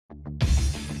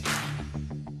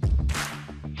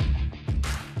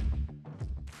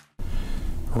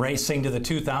Racing to the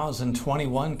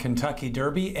 2021 Kentucky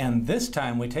Derby, and this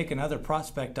time we take another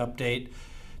prospect update.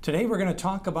 Today we're going to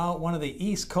talk about one of the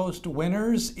East Coast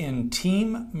winners in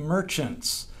Team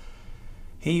Merchants.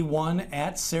 He won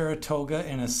at Saratoga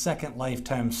in his second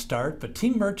lifetime start, but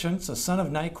Team Merchants, a son of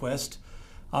Nyquist,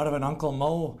 out of an Uncle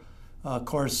Mo, of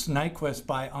course, Nyquist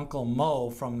by Uncle Mo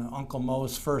from Uncle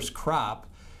Mo's first crop.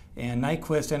 And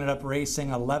Nyquist ended up racing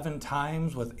 11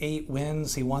 times with 8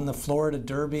 wins. He won the Florida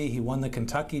Derby, he won the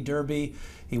Kentucky Derby,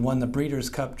 he won the Breeders'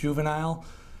 Cup Juvenile.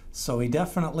 So he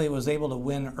definitely was able to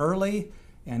win early,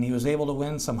 and he was able to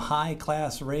win some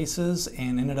high-class races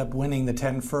and ended up winning the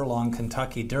 10 furlong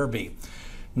Kentucky Derby.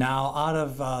 Now, out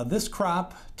of this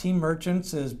crop, Team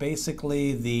Merchants is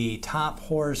basically the top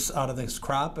horse out of this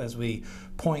crop as we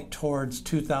point towards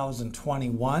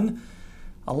 2021.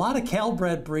 A lot of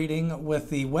Calbred breeding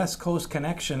with the West Coast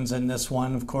connections in this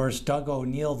one. Of course, Doug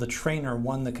O'Neill, the trainer,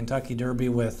 won the Kentucky Derby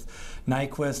with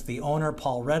Nyquist. The owner,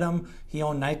 Paul Redham, he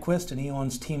owned Nyquist and he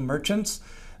owns Team Merchants.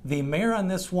 The mare on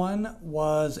this one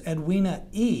was Edwina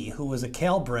E., who was a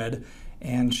Calbred,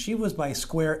 and she was by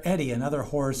Square Eddie, another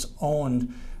horse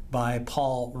owned by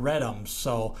Paul Redham.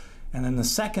 And then the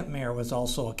second mare was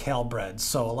also a Calbred.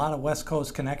 So a lot of West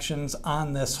Coast connections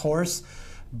on this horse.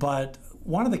 But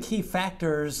one of the key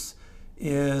factors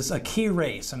is a key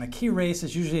race, and a key race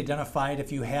is usually identified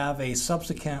if you have a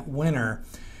subsequent winner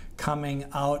coming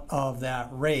out of that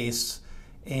race.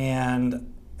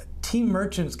 And Team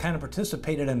Merchants kind of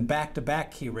participated in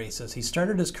back-to-back key races. He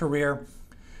started his career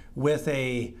with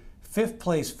a 5th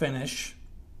place finish,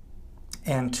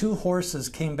 and 2 horses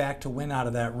came back to win out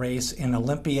of that race in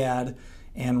Olympiad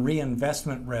and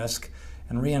Reinvestment Risk.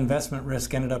 And Reinvestment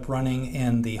Risk ended up running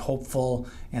in the Hopeful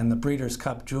and the Breeders'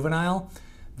 Cup Juvenile.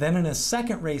 Then in his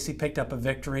second race, he picked up a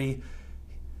victory.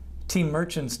 Team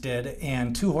Merchants did,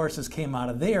 and 2 horses came out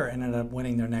of there and ended up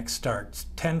winning their next starts.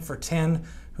 10 for 10,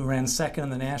 who ran second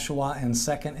in the Nashua and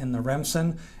second in the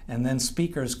Remsen, and then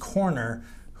Speaker's Corner,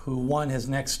 who won his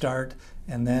next start,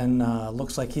 and then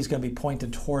looks like he's going to be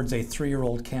pointed towards a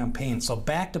 3-year-old campaign. So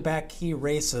back-to-back key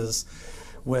races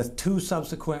with 2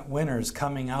 subsequent winners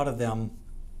coming out of them.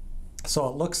 So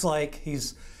it looks like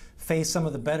he's faced some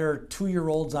of the better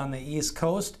 2-year-olds on the East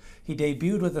Coast. He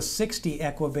debuted with a 60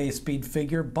 Equibase speed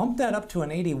figure, bumped that up to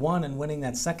an 81 and winning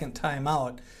that second time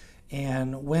out,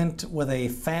 and went with a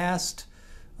fast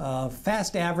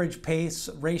average pace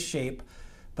race shape.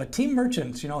 But Team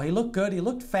Merchants, you know, he looked good, he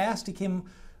looked fast, he came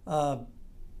a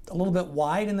little bit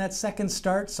wide in that second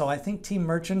start. So I think Team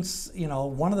Merchants, you know,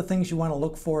 one of the things you want to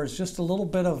look for is just a little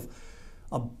bit of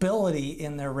ability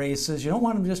in their races. You don't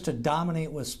want them just to dominate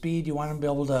with speed. You want them to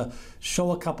be able to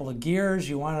show a couple of gears.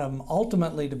 You want them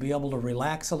ultimately to be able to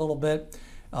relax a little bit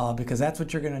because that's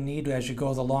what you're going to need as you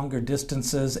go the longer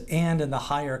distances and in the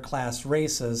higher class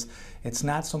races. It's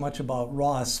not so much about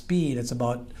raw speed. It's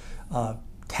about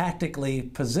tactically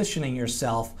positioning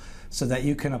yourself so that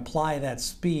you can apply that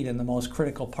speed in the most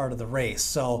critical part of the race.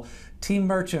 So Team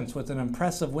Merchants with an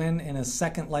impressive win in his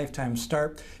second lifetime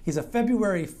start. He's a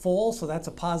February foal, so that's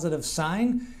a positive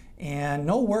sign. And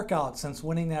no workout since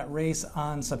winning that race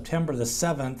on September the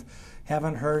 7th.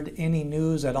 Haven't heard any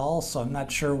news at all, so I'm not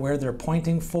sure where they're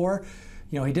pointing for.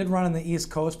 You know, he did run on the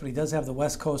East Coast, but he does have the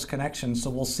West Coast connection, so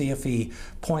we'll see if he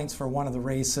points for one of the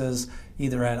races,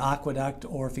 either at Aqueduct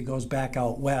or if he goes back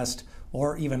out west,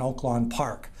 or even Oaklawn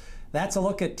Park. That's a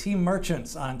look at Team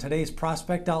Merchants on today's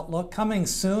Prospect Outlook. Coming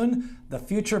soon, the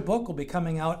Future book will be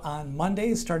coming out on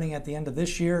Mondays, starting at the end of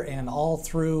this year and all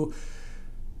through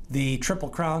the Triple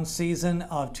Crown season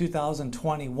of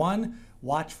 2021.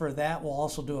 Watch for that. We'll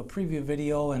also do a preview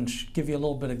video and give you a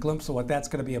little bit of glimpse of what that's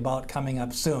going to be about coming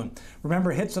up soon.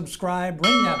 Remember, hit subscribe,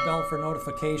 ring that bell for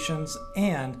notifications,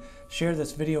 and share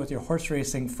this video with your horse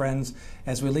racing friends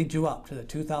as we lead you up to the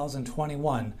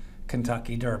 2021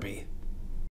 Kentucky Derby.